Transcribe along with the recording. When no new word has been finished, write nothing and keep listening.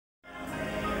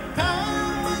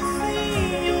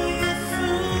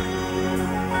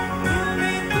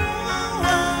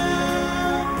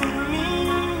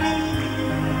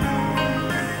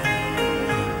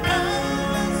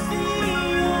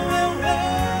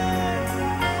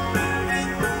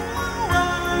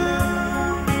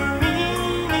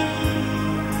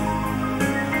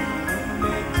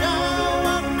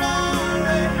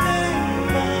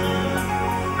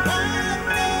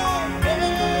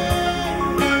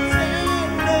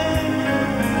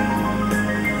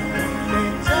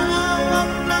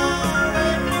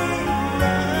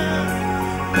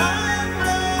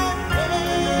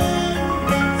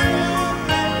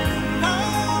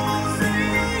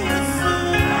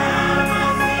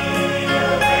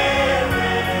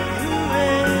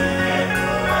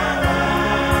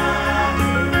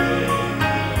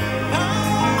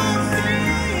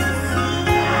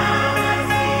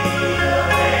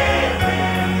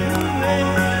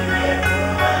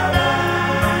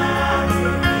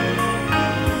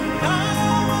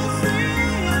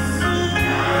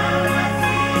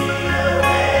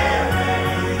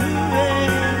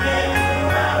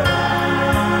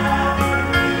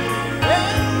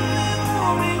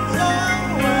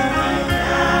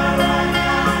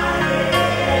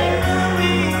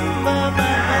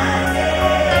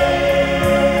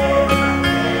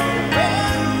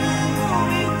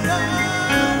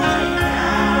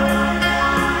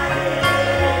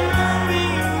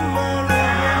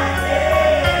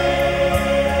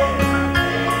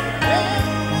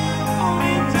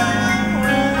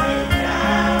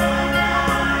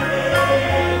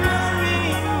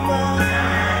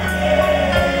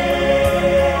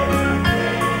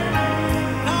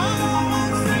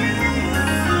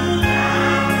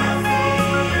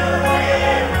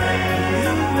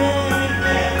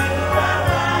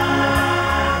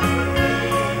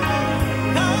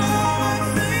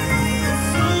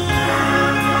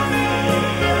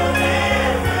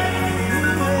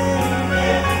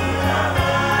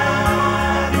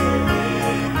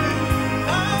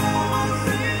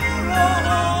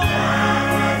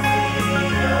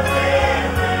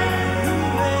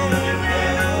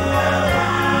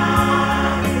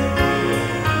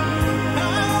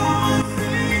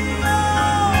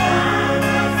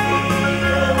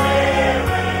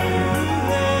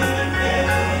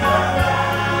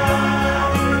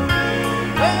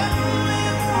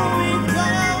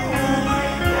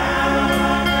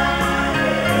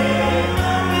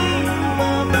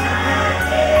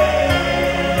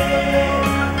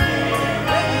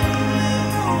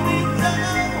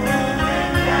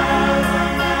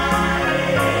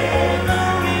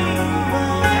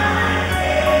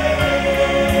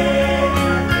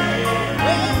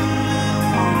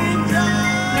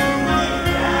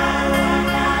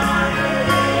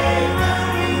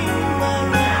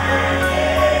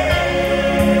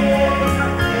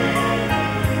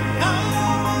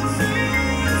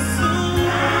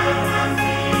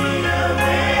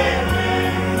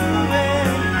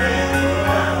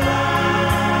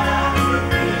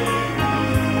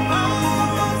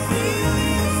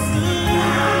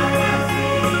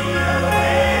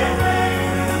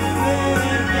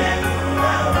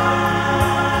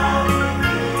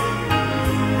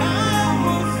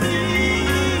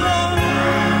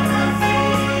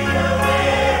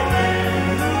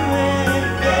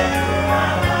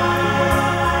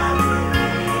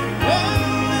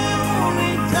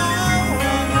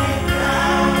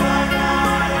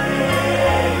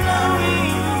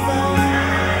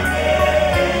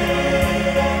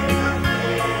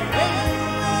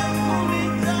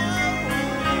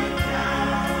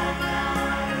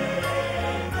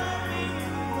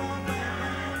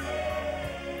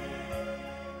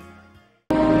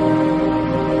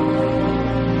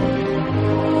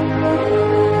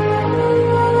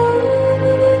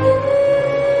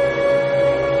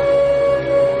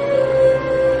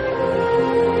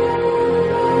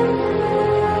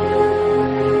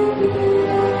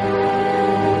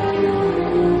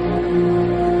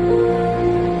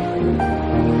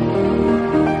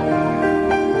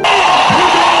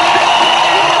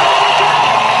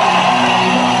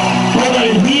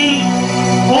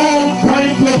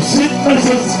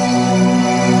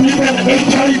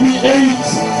HIV/AIDS.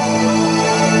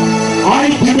 I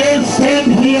today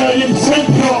stand here in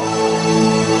Central,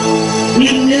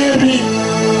 in Mary,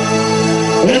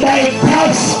 and I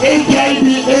curse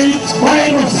HIV/AIDS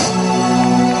virus.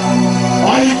 I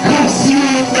curse you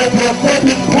the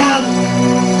prophetic plan.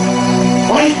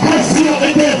 I curse you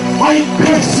again. I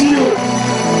curse you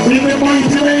in the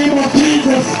mighty name of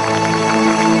Jesus.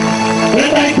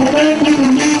 And I command you to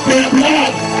leave their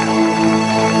blood.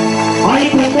 I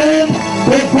command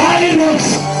the virus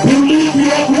to leave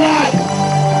your blood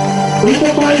in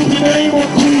the mighty name of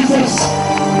Jesus.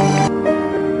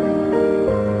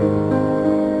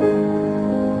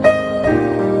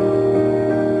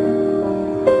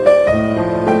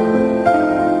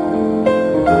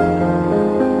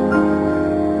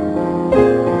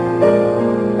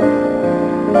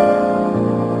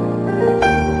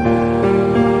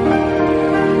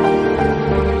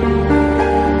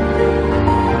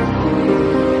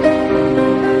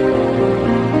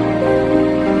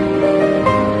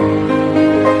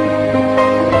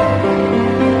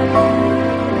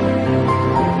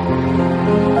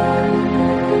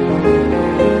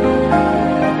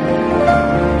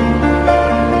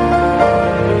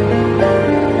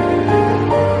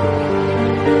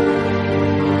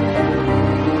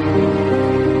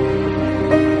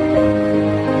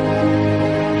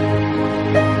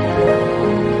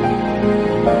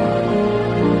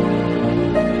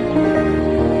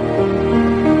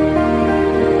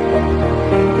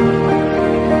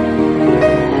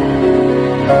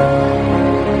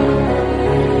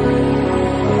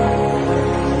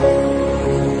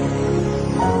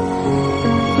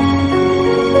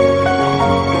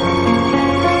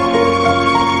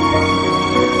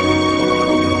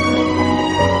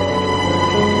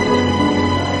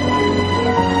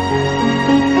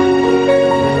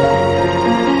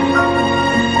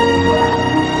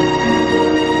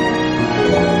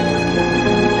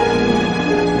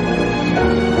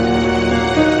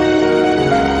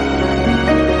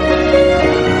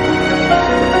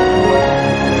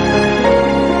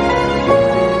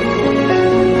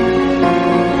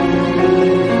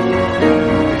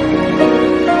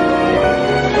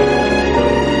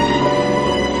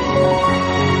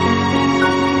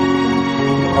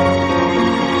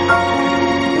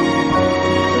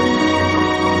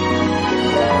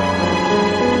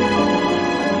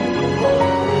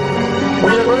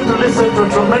 listen to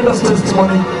tremendous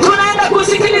testimony. Tunaenda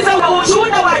kusikiliza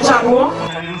ushuhuda wa ajabu.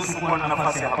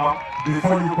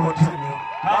 Before you continue,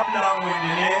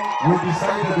 we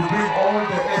decided to bring all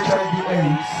the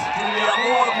HIV/AIDS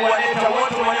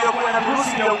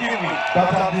that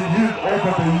have been healed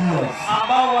over the years.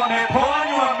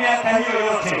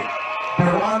 The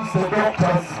ones the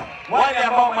doctors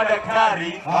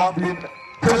have been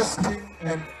testing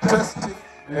and testing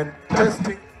and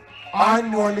testing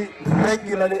annually,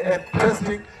 regularly, and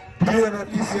testing DNA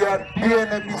PCR,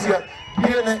 DNA PCR,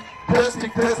 DNA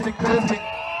testing.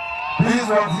 These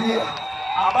ones here.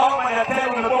 Ambao madaktari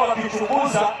wamekuwa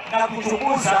wakichunguza na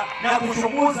kuchunguza na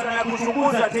kuchunguza na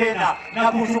kuchunguza tena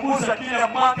na kuchunguza kila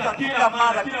mwaka, kila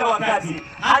mara, kila wakati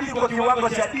hadi kwa kiwango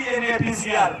cha DNA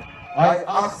PCR. I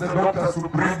asked the doctors to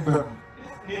bring them.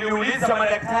 Niliuliza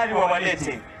madaktari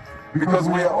wawalete. Because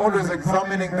we are always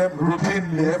examining them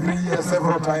routinely every year,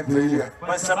 several times a year.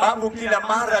 Kwa sababu kila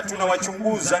mara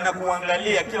tunawachunguza na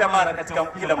kuangalia kila mara katika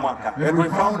kila mwaka. And we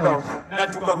found out na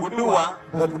tukagundua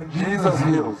that when Jesus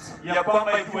heals, ya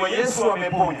kwamba ikiwa Yesu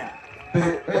ameponya, the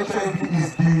HIV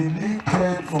is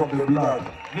deleted from the blood.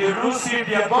 Virusi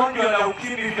vya gonjwa la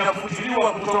ukimwi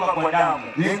vinafutiliwa kutoka kwa damu.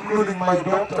 Including my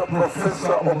doctor,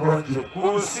 Professor Omronji.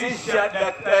 Kuhusisha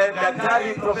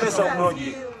daktari Professor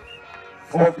Omronji.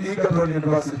 Of Egerton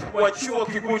University.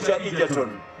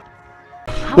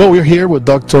 Well, we're here with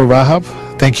Dr. Rahab.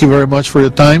 Thank you very much for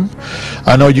your time.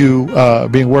 I know you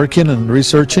been working and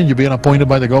researching. You've been appointed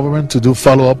by the government to do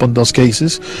follow-up on those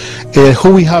cases.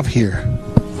 Who we have here?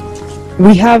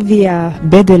 We have here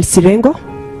Bedel Sirengo,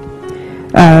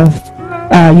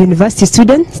 university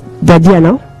student, the dear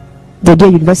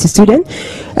university student,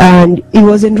 and he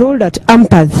was enrolled at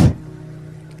Ampath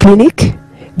Clinic.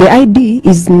 The ID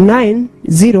is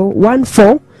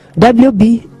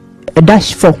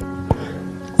 9014WB-4.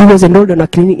 He was enrolled on a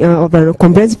clinic, of a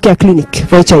comprehensive care clinic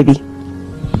for HIV.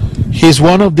 He's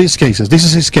one of these cases. This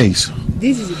is his case.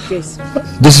 This is his case.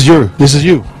 This is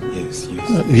you. Yes.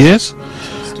 Yes?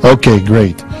 Okay,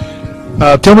 great.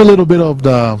 Tell me a little bit of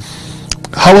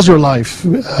how was your life?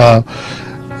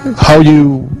 How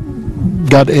you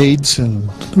got AIDS and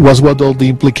what all the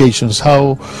implications?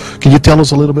 Can you tell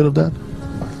us a little bit of that?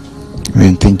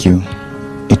 Well, thank you.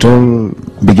 It all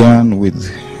began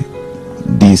with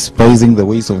despising the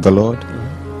ways of the Lord.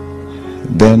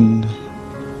 Then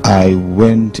I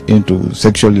went into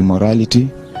sexual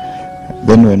immorality.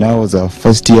 Then when I was a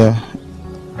first year,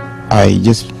 I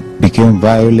just became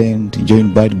violent,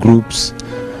 joined bad groups.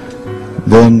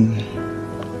 Then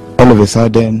all of a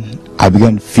sudden I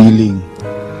began feeling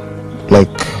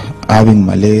like having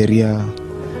malaria.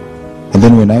 And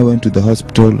then when I went to the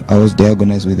hospital, I was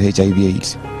diagnosed with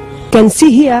HIV/AIDS. Can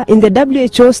see here in the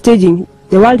WHO staging,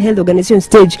 the World Health Organization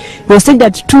stage, it was staged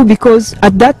at 2 because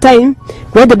at that time,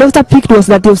 what the doctor picked was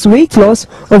that there was weight loss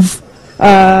of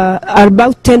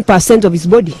about 10% of his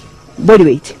body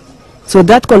weight. So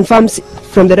that confirms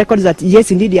from the records that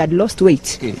yes, indeed, he had lost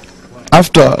weight. Okay.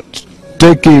 After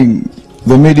taking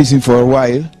the medicine for a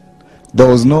while, there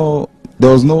was no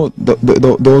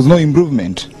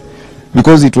improvement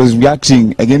because it was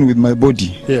reacting again with my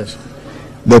body. Yes.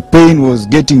 The pain was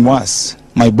getting worse.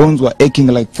 My bones were aching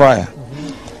like fire.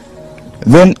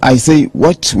 Then I say,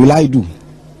 what will I do?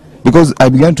 Because I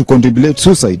began to contemplate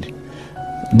suicide.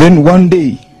 Then one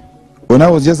day, when I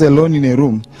was just alone in a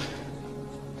room,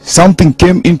 something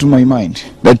came into my mind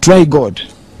that try God.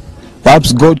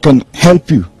 Perhaps God can help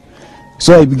you.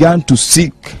 So I began to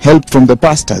seek help from the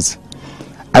pastors.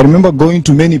 I remember going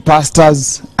to many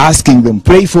pastors, asking them,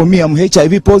 pray for me, I'm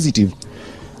HIV positive.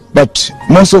 But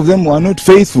most of them were not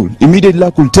faithful. Immediately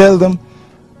I could tell them,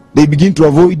 they begin to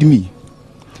avoid me.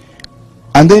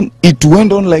 And then it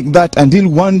went on like that until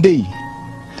one day,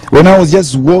 when I was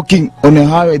just walking on a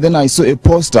highway, then I saw a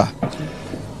poster.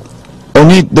 On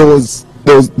it there was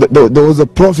a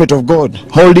prophet of God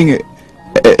holding a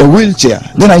wheelchair.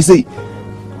 Then I say,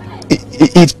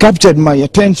 it captured my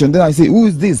attention. Then I say, who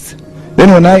is this?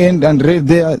 Then when I end and read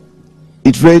there,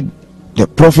 it read the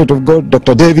prophet of God,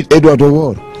 Dr. David Edward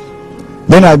O'Ward.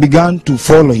 Then I began to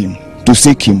follow him, to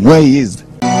seek him where he is.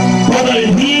 But I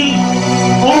heal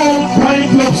all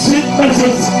kinds of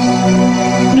sicknesses,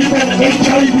 even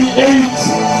HIV/AIDS.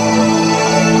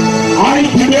 I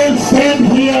today stand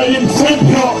here in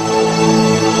Central,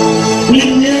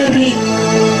 in Nyeri,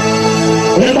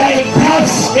 and I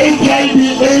curse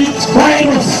HIV/AIDS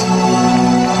virus.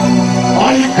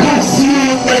 I curse you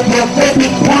with the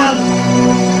prophetic tongue.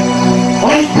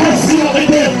 I curse you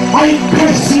again. I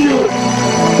curse you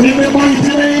in the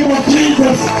mighty name of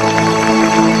Jesus.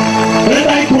 And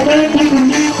I command you to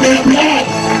leave the blood.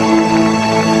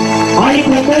 I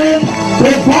command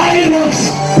the virus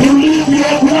to leave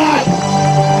your blood.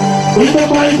 In the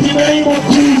mighty name of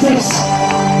Jesus.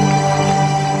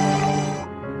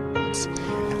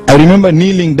 I remember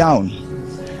kneeling down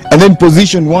and then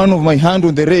positioned one of my hand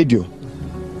on the radio.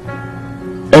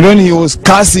 And when he was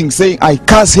cursing, saying, I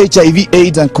curse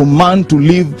HIV/AIDS and command to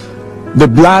leave the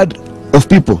blood of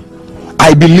people,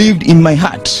 I believed in my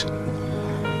heart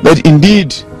that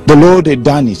indeed the Lord had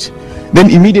done it. Then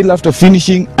immediately after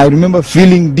finishing, I remember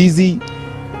feeling dizzy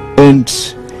and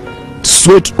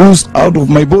sweat oozed out of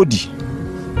my body.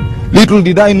 Little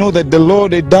did I know that the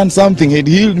Lord had done something, had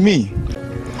healed me.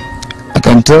 I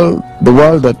can tell the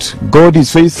world that God is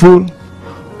faithful.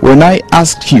 When I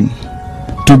asked him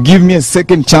to give me a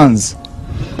second chance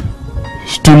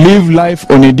to live life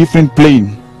on a different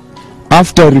plane,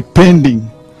 after repenting,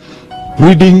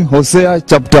 reading Hosea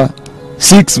chapter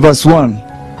 6 verse 1,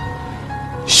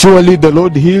 surely the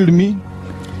Lord healed me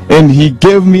and he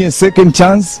gave me a second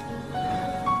chance.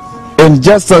 And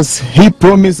just as he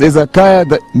promised Hezekiah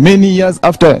that many years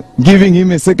after giving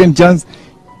him a second chance,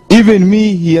 even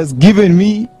me, he has given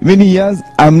me many years.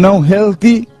 I'm now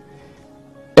healthy,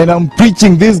 and I'm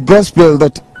preaching this gospel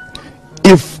that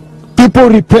if people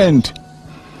repent,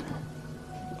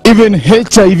 even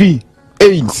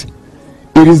HIV/AIDS,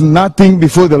 it is nothing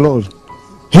before the Lord.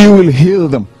 He will heal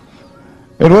them.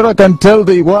 And what I can tell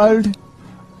the world,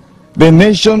 the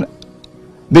nation,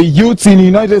 the youths in the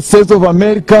United States of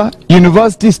America,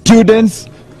 university students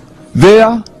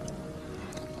there,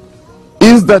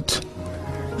 is that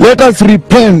let us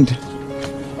repent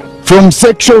from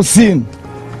sexual sin.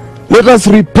 Let us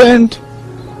repent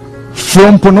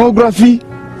from pornography,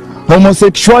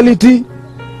 homosexuality,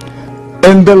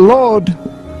 and the Lord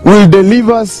will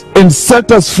deliver us and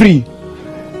set us free.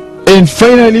 And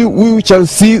finally we shall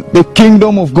see the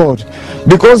kingdom of God.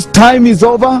 Because time is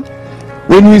over.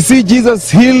 When we see Jesus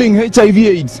healing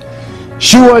HIV/AIDS,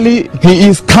 surely he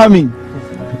is coming.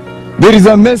 There is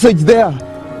a message there.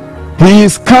 He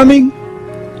is coming,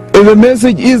 and the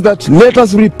message is that let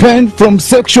us repent from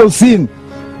sexual sin.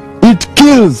 It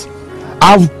kills.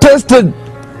 I've tasted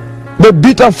the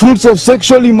bitter fruits of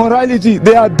sexual immorality.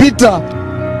 They are bitter.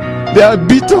 They are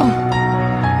bitter.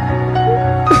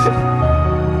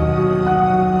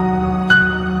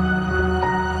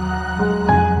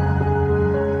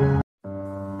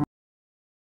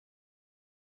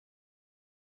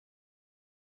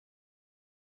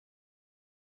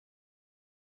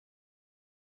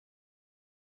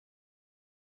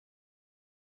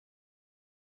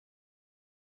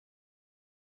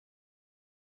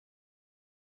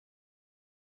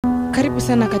 Karibu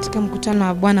sana katika mkutano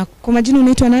wa Bwana. Kwa majina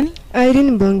unaitwa nani?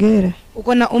 Irene Bongera.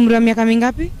 Uko na umri wa miaka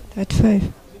mingapi? 35.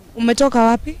 Umetoka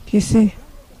wapi? Kisii.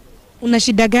 Una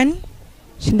shida gani?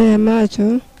 Shida ya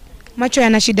macho. Macho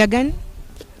yana shida gani?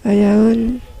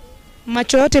 Hayaoni.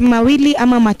 Macho yote mawili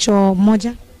ama macho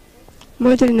moja?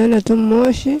 Moja linaona tu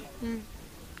moshi.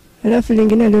 Alafu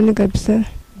lingine halioni kabisa.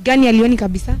 Gani halioni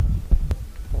kabisa?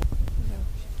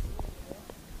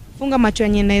 Funga macho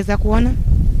yenye naweza kuona.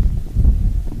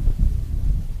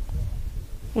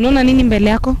 Unaona nini mbele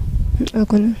yako?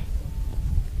 Hakuna.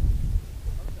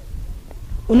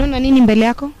 Unaona nini mbele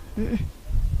yako?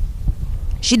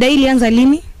 Shida hii ilianza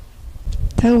lini?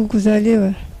 Tangu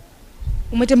kuzaliwa.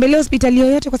 Umetembelea hospitali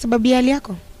yoyote kwa sababu ya hali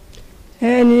yako?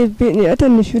 Hata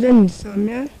ni shule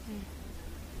nilisomea.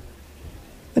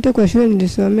 Hata kwa shule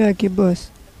nilisomea Kibosi.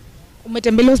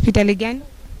 Umetembelea hospitali gani?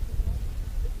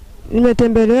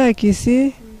 Nimetembelea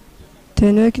Kisii.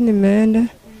 Tena nimeenda.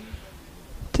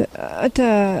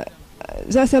 Hata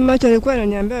sasa macho alikuwa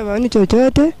ananiambia waoni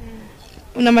chochote.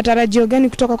 Una matarajio gani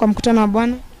kutoka kwa mkutano wa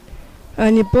Bwana?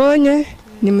 Aniponye,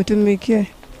 nimtumikie.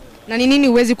 Na ni nini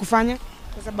uwezi kufanya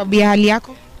kwa sababu ya hali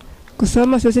yako?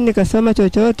 Kusoma sasa nikasoma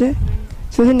chochote.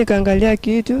 Sasa nikaangalia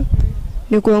kitu,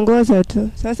 nikuongoza tu.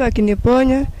 Sasa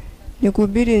akiniponya,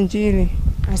 nikuhubiri Injili.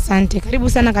 Asante. Karibu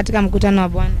sana katika mkutano wa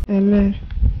Bwana. Amen.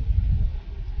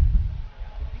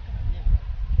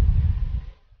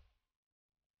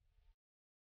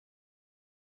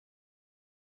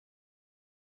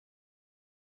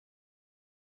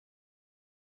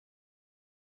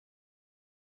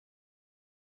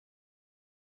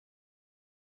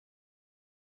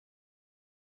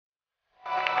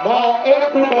 Now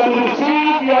everybody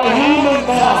receive your healing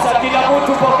now. Sasa kila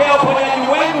mtu pokea uponyaji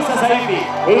wenu sasa hivi.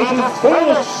 It is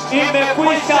finished.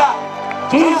 Imekwisha.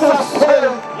 Jesus said,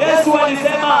 Yesu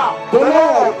alisema, the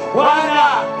Lord, Bwana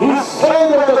He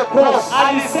said on the cross,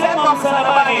 alisema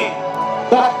msalabani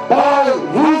that by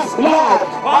His blood,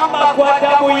 kwamba kwa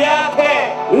damu yake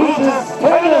it is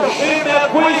finished.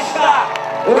 imekwisha.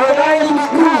 And I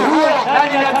decree here Na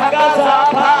ninatangaza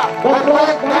hapa that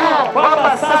right now,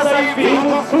 kwamba sasa hivi it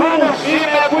is finished.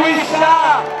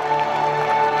 imekwisha.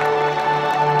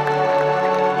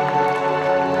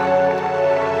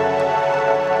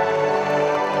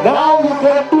 Now you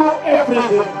can do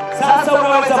everything. Sasa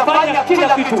unaweza fanya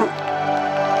kila kitu.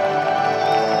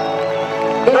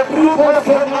 The people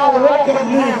can now walk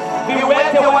and live.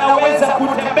 Viwete wanaweza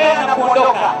kutembea na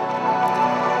kuondoka.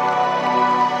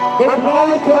 The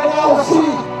blind can now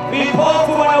see.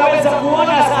 Vipofu wanaweza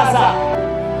kuona sasa.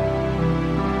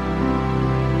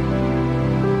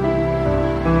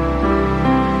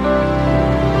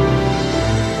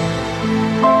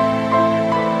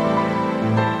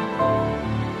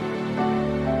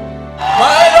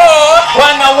 My Lord,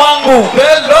 Bwana wangu,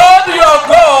 the Lord your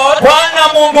God Bwana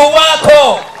Mungu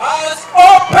wako has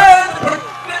opened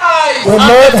the eyes. The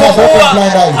Lord has opened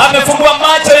blind eyes. amefungua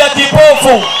macho ya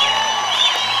kipofu.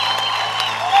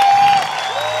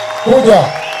 Kuja,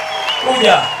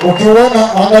 Kuja,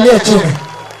 ukiona angalia chini,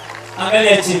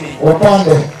 angalia chini,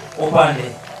 upande, upande,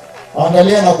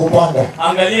 angalia na kupanda.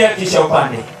 angalia kisha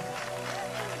upande.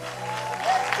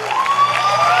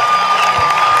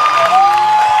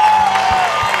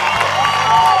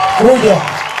 Kuja,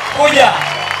 Kuja,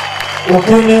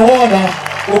 ukiniona,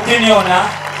 ukiniona,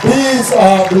 these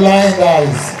are blind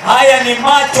eyes. haya ni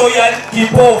macho ya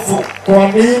kipofu. Kwa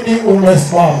nini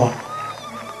umesimama?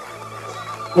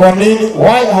 Kwa nini?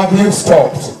 Why have you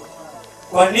stopped?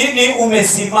 Kwa nini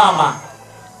umesimama?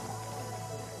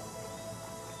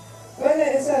 Bwana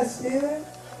Yesu asifiwe.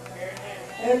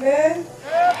 Amen.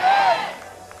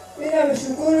 Mimi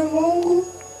namshukuru Mungu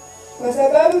kwa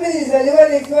sababu mimi nilizaliwa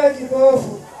nikiwa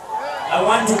kipofu. I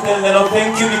want to tell the Lord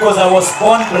thank you because I was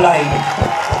born blind.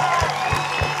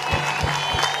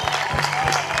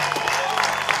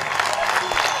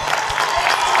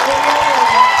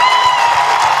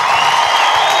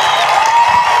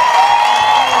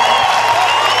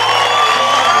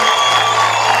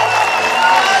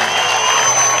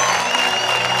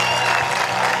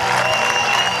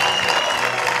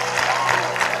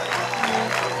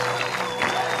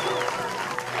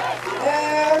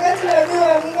 Wakati nabii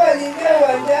wa Mungu aliingia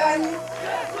uwanjani,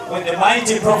 When the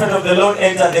mighty prophet of the Lord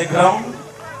entered the ground,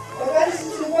 wakati sisi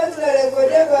tulikuwa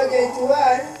tunarekodia kwa gate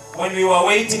 1, when we were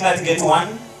waiting at gate 1,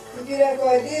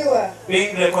 tukirekodiwa.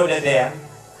 being recorded there,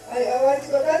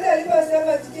 Wakati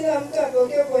aliposema kila mtu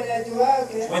apokee uponyaji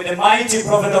wake, when the mighty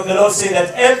prophet of the Lord said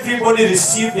that everybody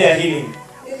received their healing,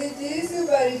 nilijihisi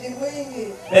baridi mwingi.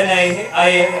 then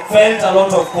I felt a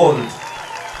lot of cold.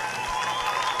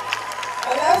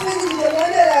 Alafu jicho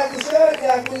moja la kushoto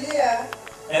la kulia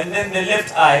And then the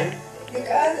left eye,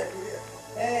 Nikaanza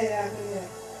ya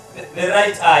kulia. the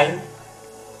right eye,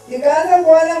 Nikaanza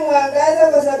kuona mwangaza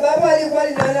kwa sababu alikuwa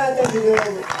ninaona hata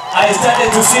kidogo. I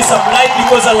started to see some light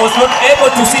because I was not able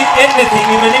to see anything,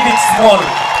 even if it's small.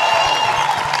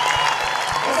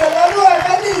 Kwa sababu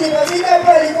wakati nilipofika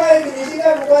hapo alikuwa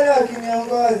akinishika mkono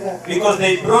akiniongoza. Because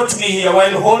they brought me here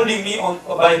while holding me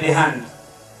by the hand.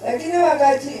 Lakini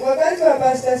wakati wa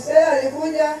Pastor Stella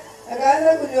alikuja akaanza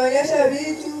kunionyesha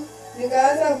vitu,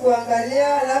 nikaanza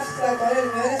kuangalia alafu sasa kwa hiyo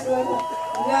nimeona sasa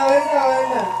naweza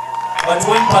ona. But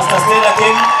when Pastor Stella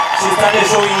came, she started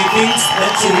showing me things,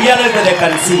 then she realized that I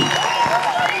can see.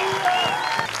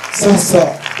 Sasa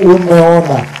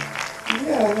umeona.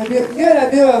 Ndio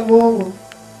nabii wa Mungu.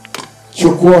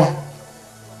 Chukua.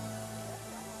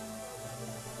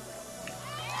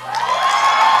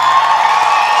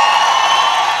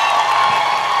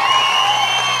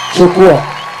 Chukua.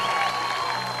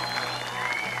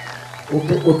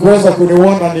 Ukiweza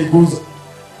kuniona niguza.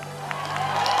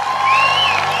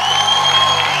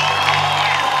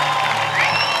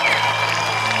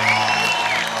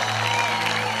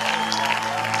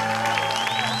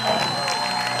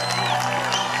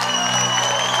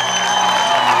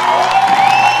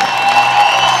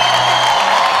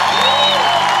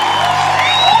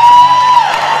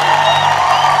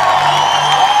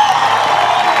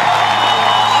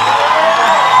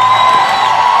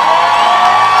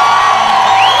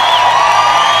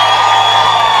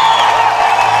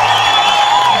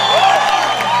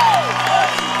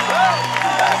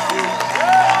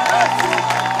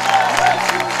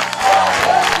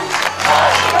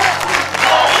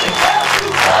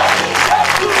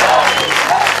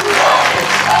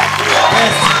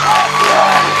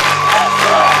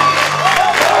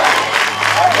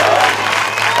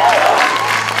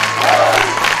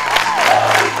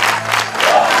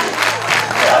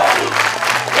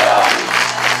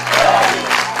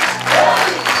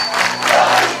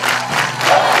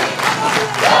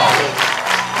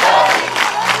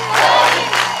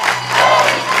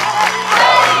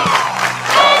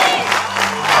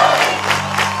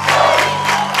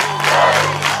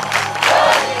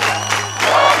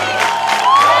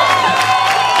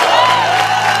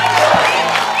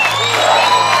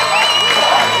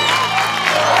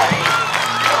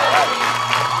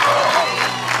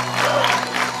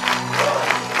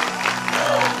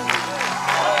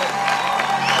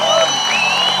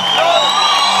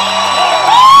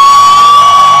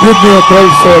 Give me a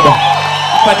cold soda.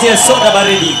 Patia soda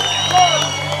baridi.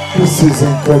 This is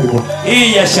incredible.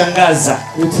 Hii yashangaza.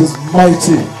 It is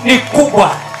mighty. Ni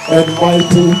kubwa. And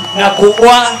mighty. Na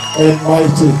kubwa. And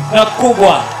mighty. Na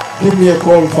kubwa. Give me a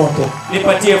cold Fanta.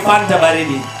 Nipatie Fanta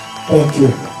baridi. Thank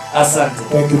you. Asante.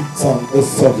 Thank you, son.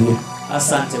 It's lovely.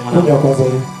 Asante mwana. Kunywa kwanza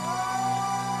hii.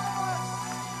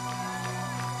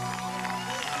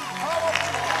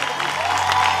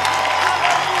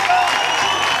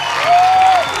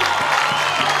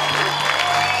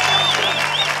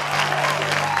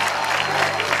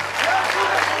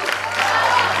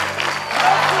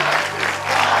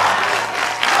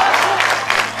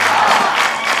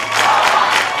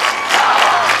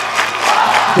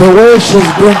 The way she's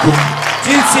drinking,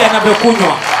 jinsi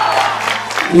anavyokunywa,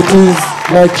 it is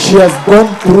like she has gone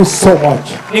through so much.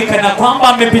 ni kana kwamba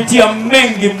amepitia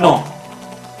mengi mno.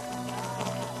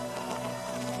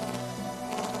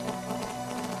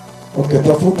 Okay,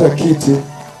 tafuta kiti.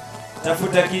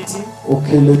 Tafuta kiti.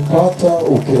 Ukilipata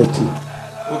uketi.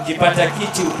 Ukipata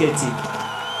kiti uketi.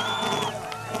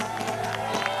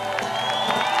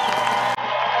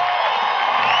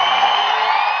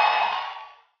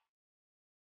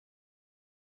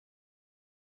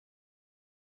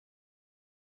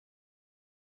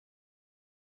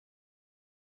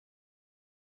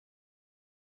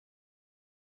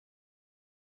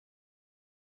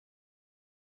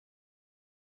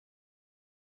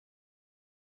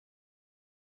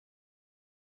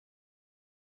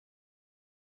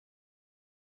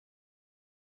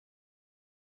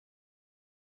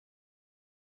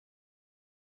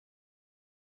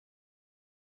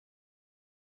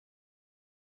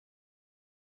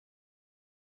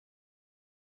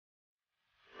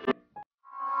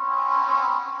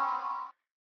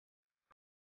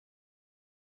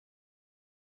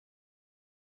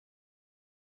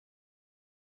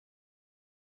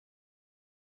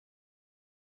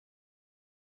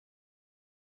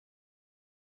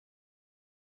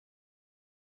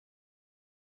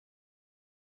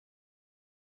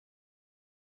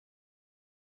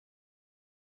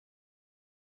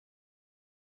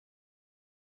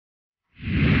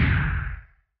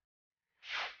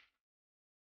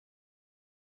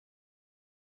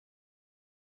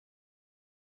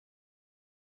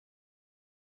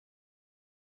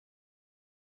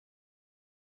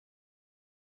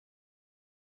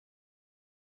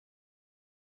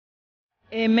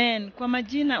 Amen. Kwa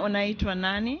majina unaitwa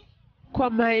nani? Kwa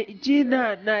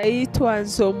majina naitwa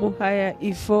Nzomuhaya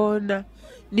Ivona.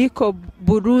 Niko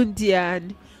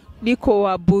Burundian. Niko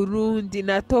wa Burundi.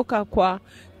 Natoka kwa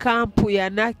kampu ya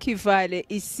Nakivale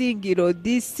Isingiro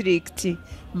District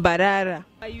Mbarara.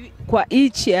 Kwa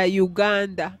nchi ya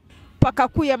Uganda.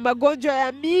 Pakakuya magonjwa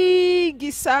ya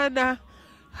mingi sana.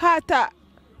 Hata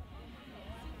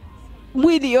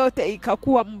mwili yote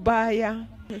ikakuwa mbaya.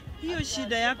 Hiyo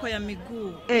shida yako ya miguu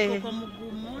iko kwa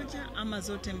mguu mmoja ama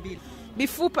zote mbili?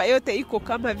 Mifupa yote iko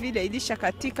kama vile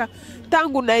ilishakatika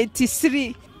tangu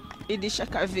 93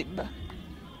 ilishakavimba.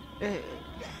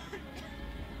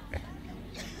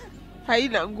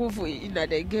 Haina nguvu,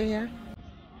 inalegea.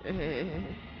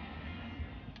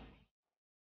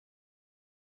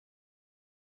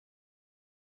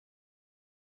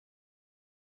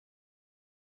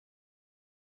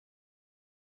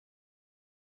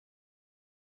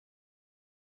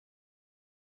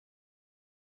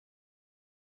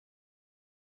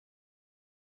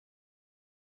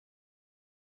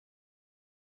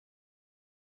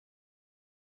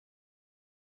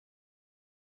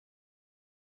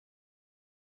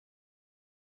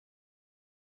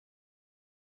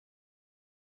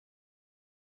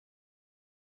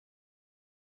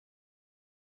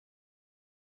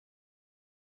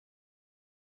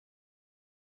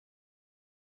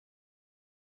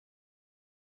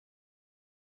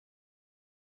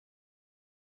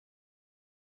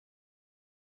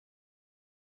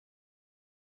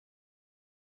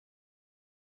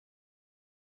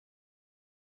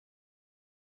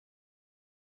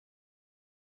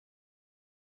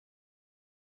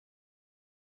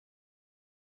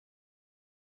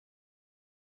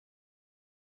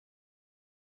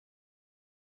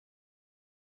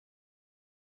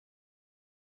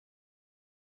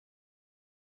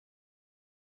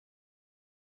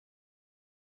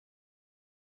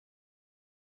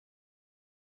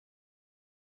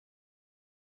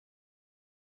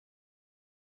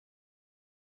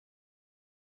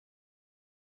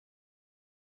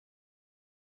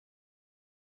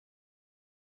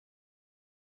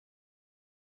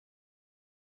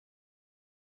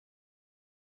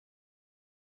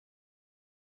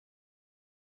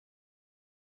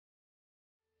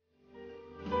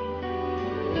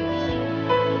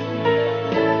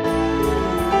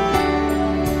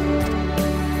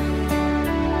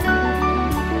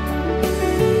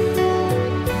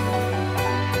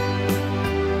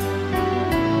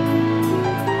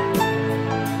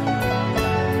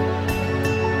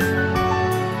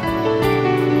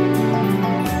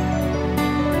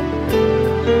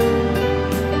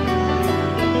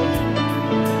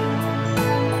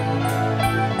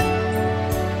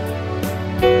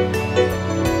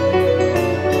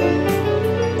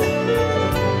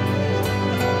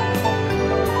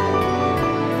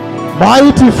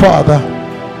 Mighty Father,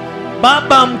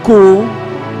 Baba mkuu,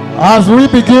 as we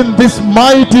begin this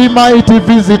mighty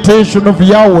visitation of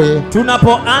Yahweh,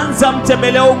 tunapoanza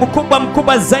mtembeleo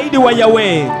mkubwa zaidi wa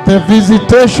Yahweh, the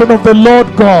visitation of the Lord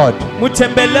God,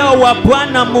 mtembeleo wa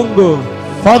Bwana Mungu.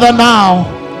 Father, now,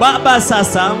 Baba,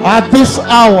 sasa at this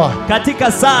hour,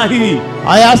 katika saa hii,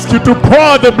 I ask you to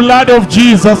pour the blood of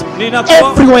Jesus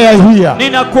everywhere here,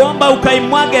 ninakuomba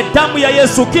ukaimwage damu ya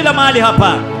Yesu kila mahali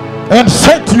hapa, and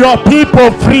set your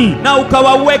people free na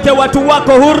ukawaweke watu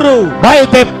wako huru by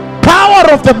the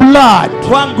power of the blood,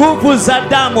 kwa nguvu za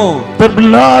damu, the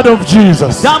blood of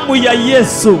Jesus. damu ya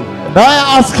Yesu. And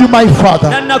I ask you, my Father,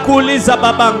 na nakuuliza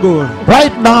babangu,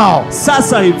 right now,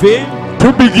 sasa hivi,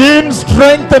 to begin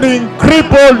strengthening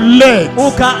crippled legs,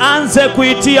 ukaanze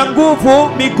kuitia nguvu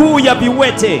miguu ya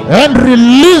viwete, and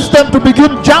release them to begin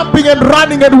jumping and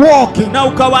running and walking, na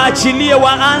ukawaachilie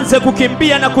waanze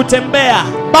kukimbia na kutembea,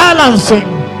 balancing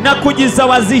na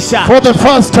kujizawazisha for the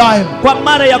first time, kwa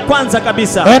mara ya kwanza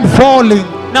kabisa, and falling,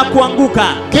 na kuanguka,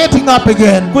 getting up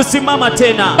again, kusimama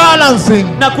tena, balancing,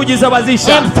 na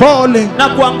kujizawazisha, and falling, na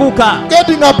kuanguka,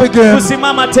 getting up again,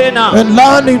 kusimama tena, and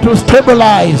learning to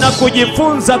stabilize, na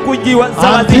kujifunza until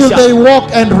kujizawazisha they walk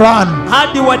and run,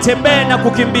 hadi watembee na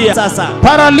kukimbia. Sasa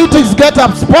paralytics get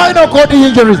up, spinal cord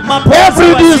injuries,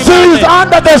 every disease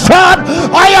under the sun,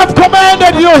 I have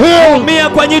commanded you heal. Mia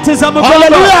kwa nyiti za mgongo,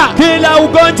 Hallelujah. kila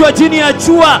ugonjwa chini ya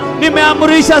jua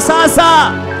nimeamrisha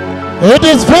sasa. It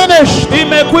is finished.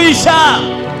 Imekwisha.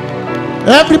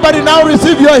 Everybody now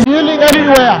receive your healing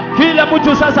everywhere. Kila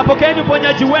mtu sasa pokeeni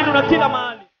uponyaji wenu na kila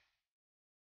mahali.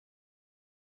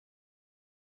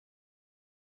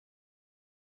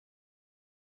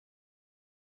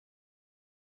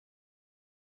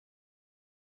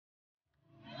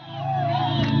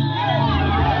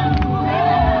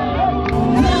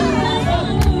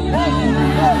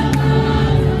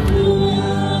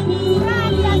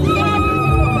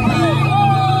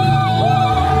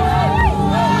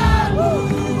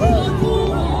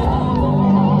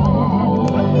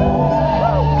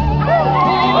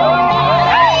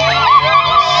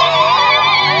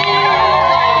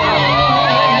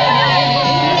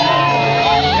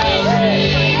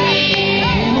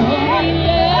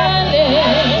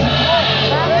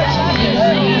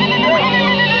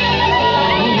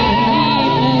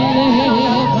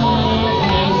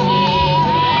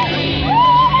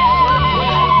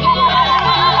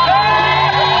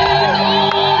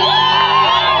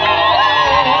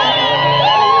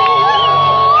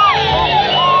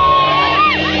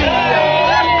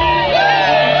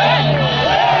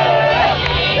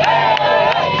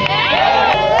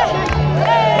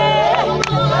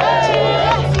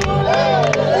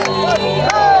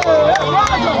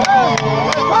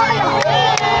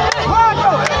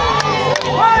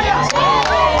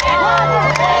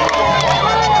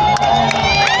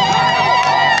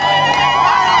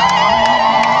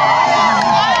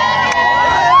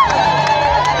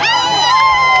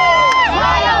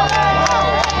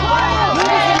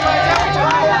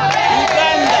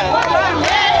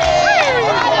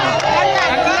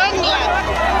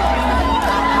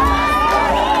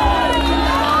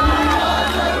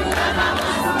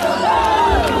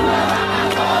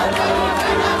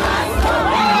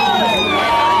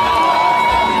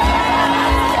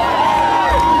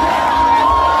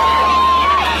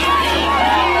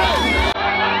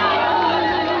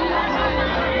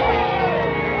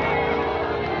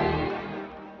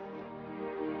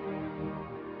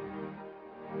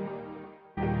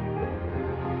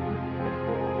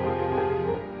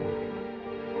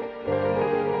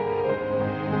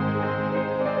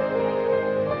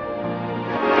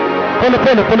 Pole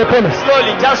pole pole pole.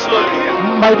 Slowly, just slowly.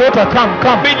 My daughter, come.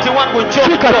 Binti wangu njoo.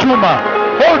 Shika chuma.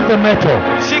 Hold the metal.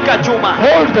 Shika chuma.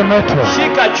 Hold the metal.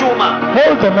 Shika chuma.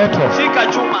 Hold the metal. Shika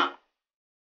chuma.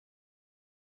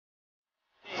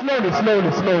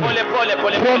 Slowly.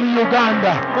 Pole. From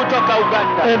Uganda. Kutoka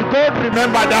Uganda. And God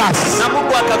remembered us. Na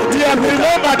Mungu akakukumbuka. He has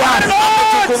remembered us.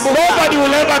 Nobody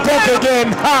will ever talk again.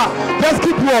 Just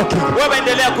keep walking. Wewe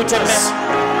endelea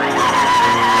kutembea.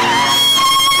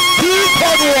 Keep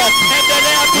on walking.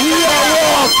 We are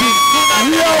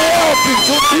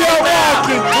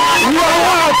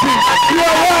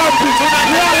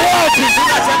walking.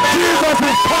 Jesus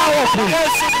is powerful.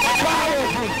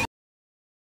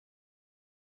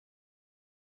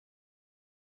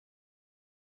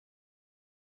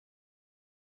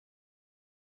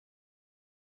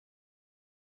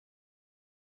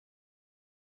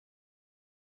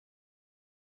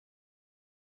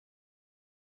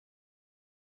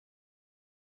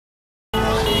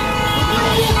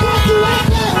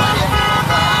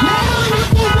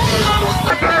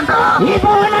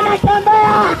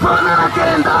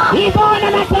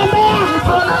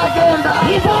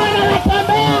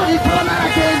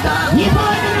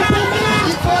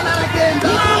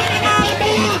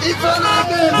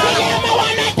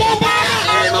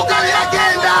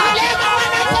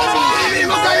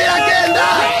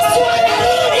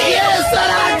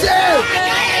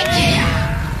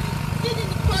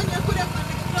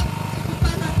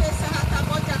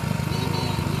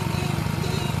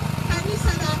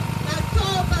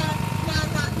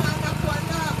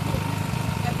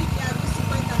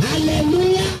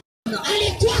 Haleluya.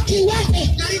 Alikuwa kiwete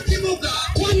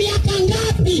kwa miaka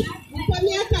ngapi? Kwa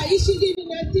miaka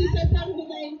 29 tangu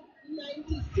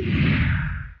 96.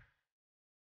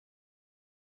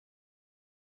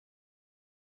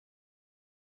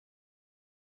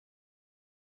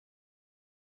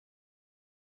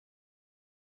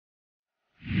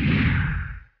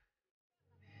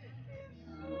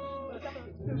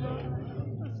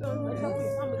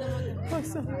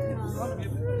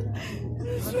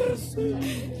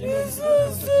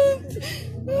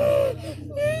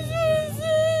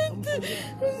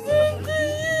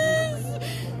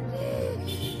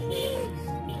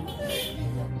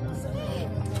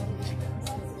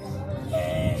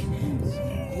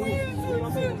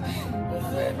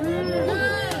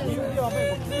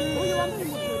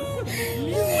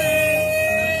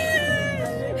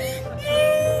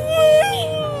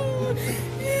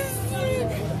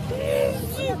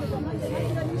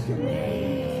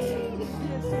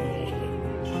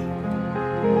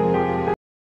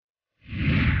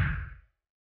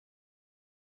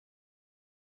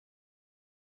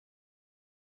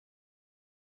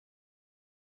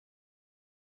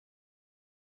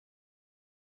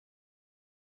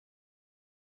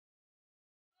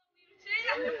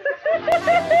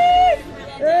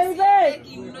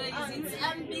 It's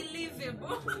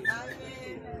unbelievable.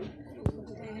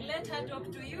 Let her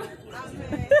talk to you.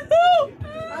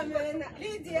 Amen.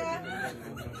 Lydia.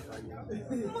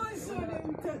 Mzuri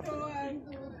mtoto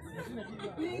wangu.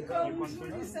 Niko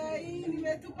mzuri sahi,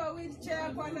 nimetupa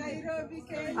wheelchair kwa Nairobi,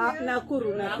 Kenya.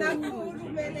 Nakuru.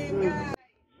 Meleka.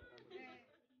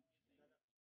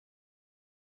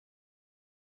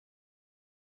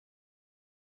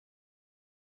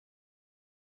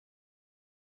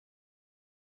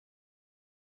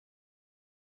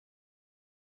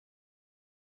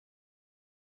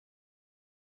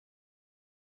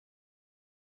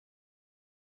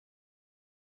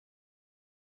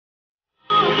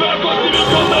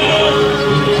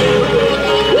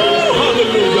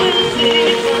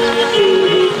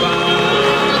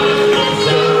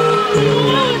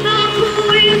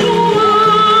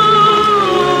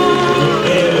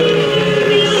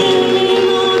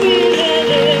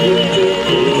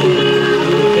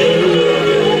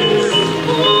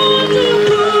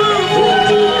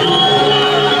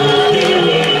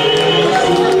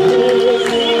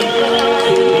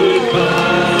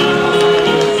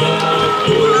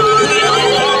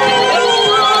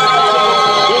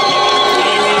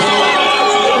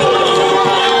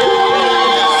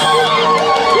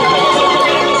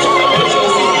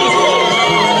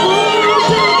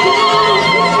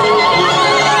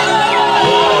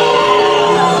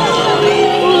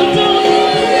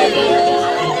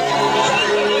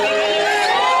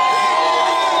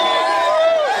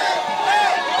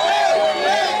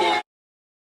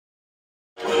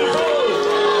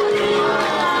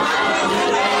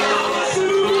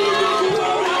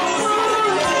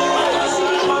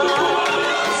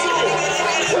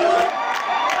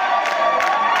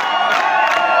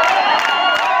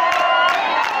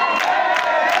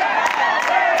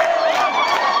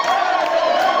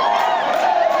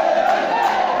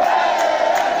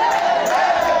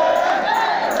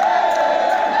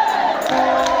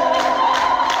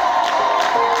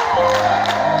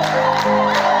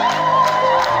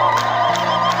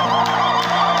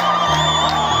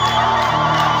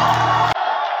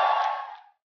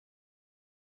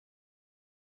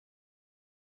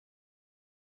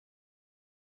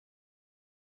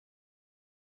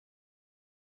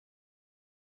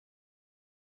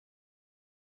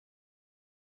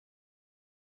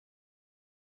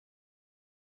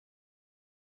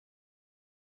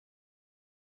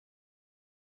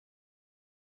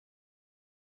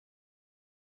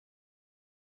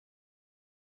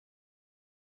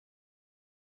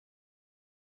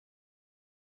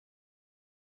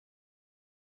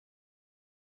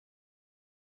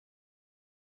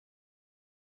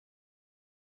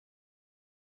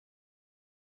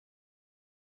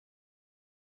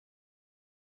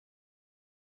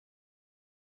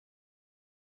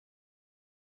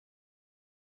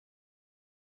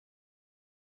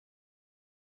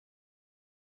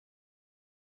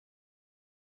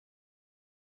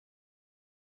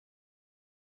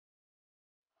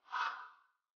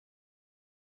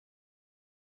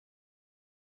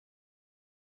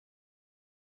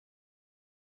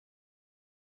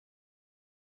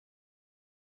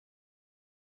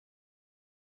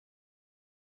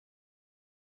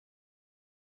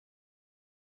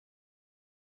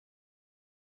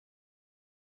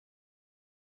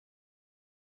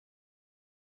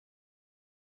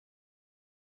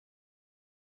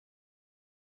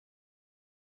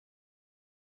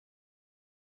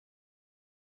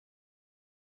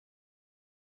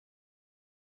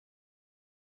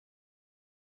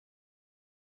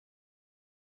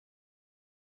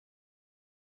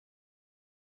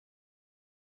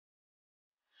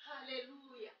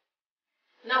 Haleluya.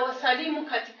 Na wasalimu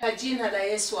katika jina la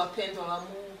Yesu, wapendwa wa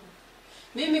Mungu.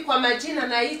 Mimi kwa majina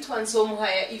naitwa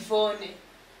Nzomuhaya Ivone.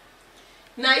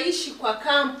 Naishi kwa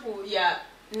kampu ya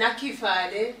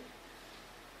Nakivale,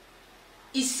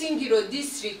 Isingiro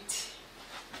district.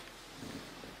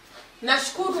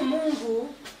 Nashukuru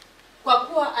Mungu kwa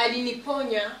kuwa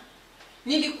aliniponya.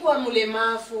 Nilikuwa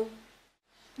mlemavu.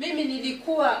 Mimi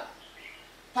nilikuwa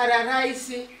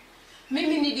paralyze.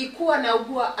 Mimi nilikuwa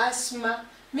naugua asma.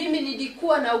 Mimi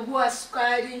nilikuwa naugua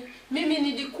sukari. Mimi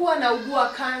nilikuwa naugua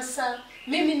kansa.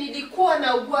 Mimi nilikuwa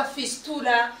naugua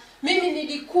fistula. Mimi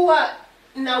nilikuwa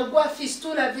naugua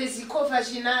fistula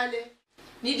vesico-vaginale.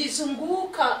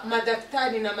 Nilizunguka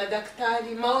madaktari na madaktari,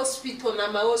 mahospital na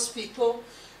mahospital.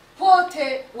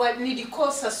 Pote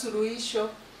nilikosa suluhisho.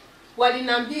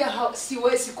 Walinambia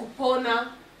siwezi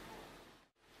kupona.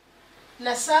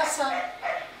 Na sasa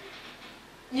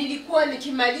nilikuwa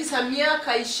nikimaliza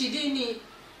miaka 26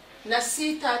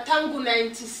 tangu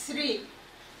 93.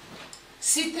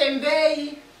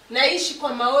 Sitembei, naishi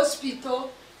kwa mahospital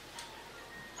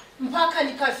mpaka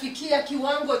nikafikia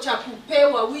kiwango cha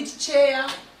kupewa wheelchair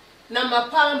na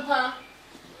mapampa.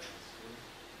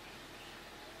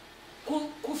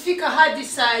 Kufika hadi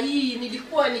saa hii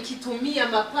nilikuwa nikitumia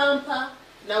mapampa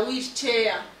na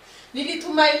wheelchair.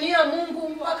 Nilitumainia Mungu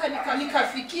mpaka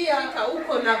nikafikia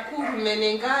huko Nakuru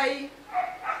Menengai.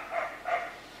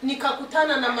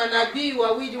 Nikakutana na manabii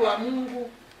wawili wa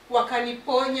Mungu,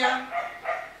 wakaniponya,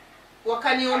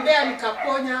 wakaniombea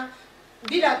nikaponya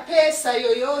bila pesa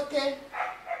yoyote.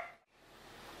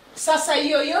 Sasa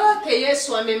hiyo yote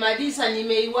Yesu amemaliza,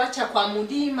 nimeiwacha kwa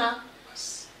mlima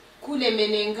kule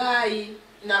Menengai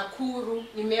Nakuru.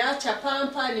 Nimeacha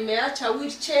pampa, nimeacha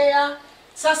wheelchair.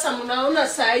 Sasa mnaona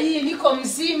saa hii niko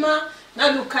mzima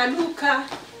na lukaluka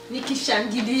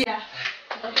nikishangilia.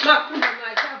 Kuna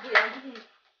maajabu ya Mungu.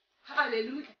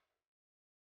 Haleluya.